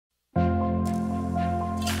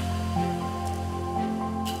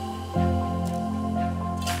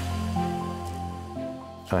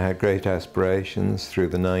I had great aspirations through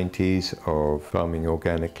the 90s of farming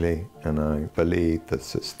organically, and I believed that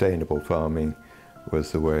sustainable farming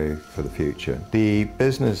was the way for the future. The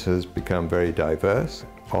business has become very diverse.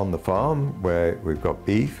 On the farm, where we've got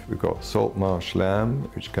beef, we've got salt marsh lamb,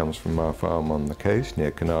 which comes from our farm on the coast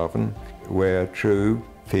near Carnarvon. We're a true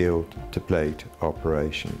field-to-plate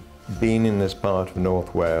operation. Being in this part of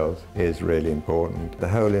North Wales is really important. The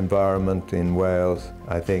whole environment in Wales,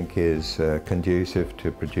 I think, is conducive to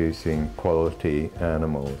producing quality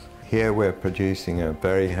animals. Here we're producing a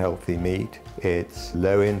very healthy meat. It's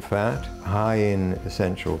low in fat, high in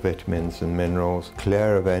essential vitamins and minerals,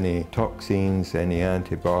 clear of any toxins, any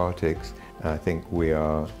antibiotics. I think we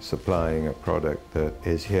are supplying a product that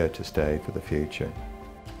is here to stay for the future.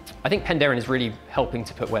 I think Penderyn is really helping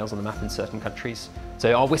to put Wales on the map in certain countries.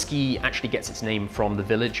 So our whisky actually gets its name from the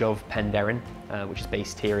village of Penderyn, which is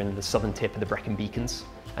based here in the southern tip of the Brecon Beacons.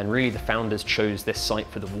 And really the founders chose this site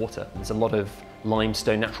for the water. There's a lot of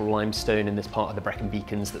limestone, natural limestone in this part of the Brecon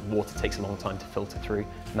Beacons that water takes a long time to filter through,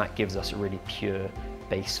 and that gives us a really pure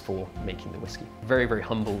base for making the whisky. Very, very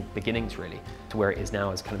humble beginnings really, to where it is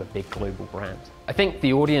now as kind of a big global brand. I think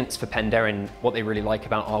the audience for Penderyn, what they really like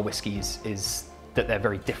about our whiskies is that they're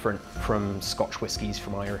very different from Scotch whiskies,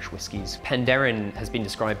 from Irish whiskies. Penderyn has been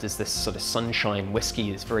described as this sort of sunshine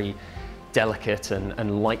whisky. It's very delicate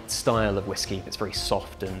and light style of whisky that's very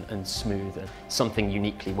soft and smooth, and something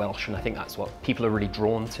uniquely Welsh, and I think that's what people are really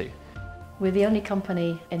drawn to. We're the only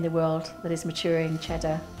company in the world that is maturing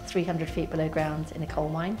cheddar 300 feet below ground in a coal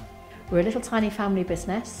mine. We're a little tiny family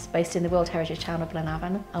business based in the World Heritage town of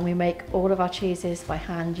Glenavon, and we make all of our cheeses by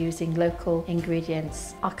hand using local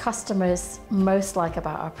ingredients. Our customers most like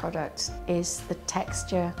about our product is the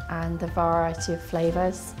texture and the variety of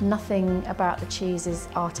flavours. Nothing about the cheese is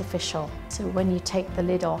artificial, so when you take the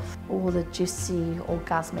lid off, all the juicy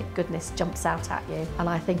orgasmic goodness jumps out at you, and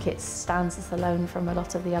I think it stands as alone from a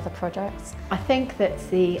lot of the other products. I think that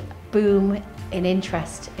the boom in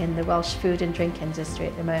interest in the Welsh food and drink industry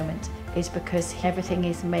at the moment is because everything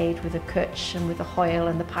is made with a cwtch and with the hoil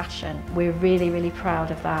and the passion. We're really, really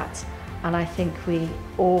proud of that, and I think we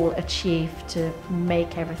all achieve to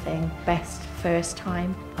make everything best first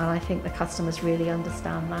time, and I think the customers really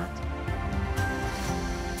understand that.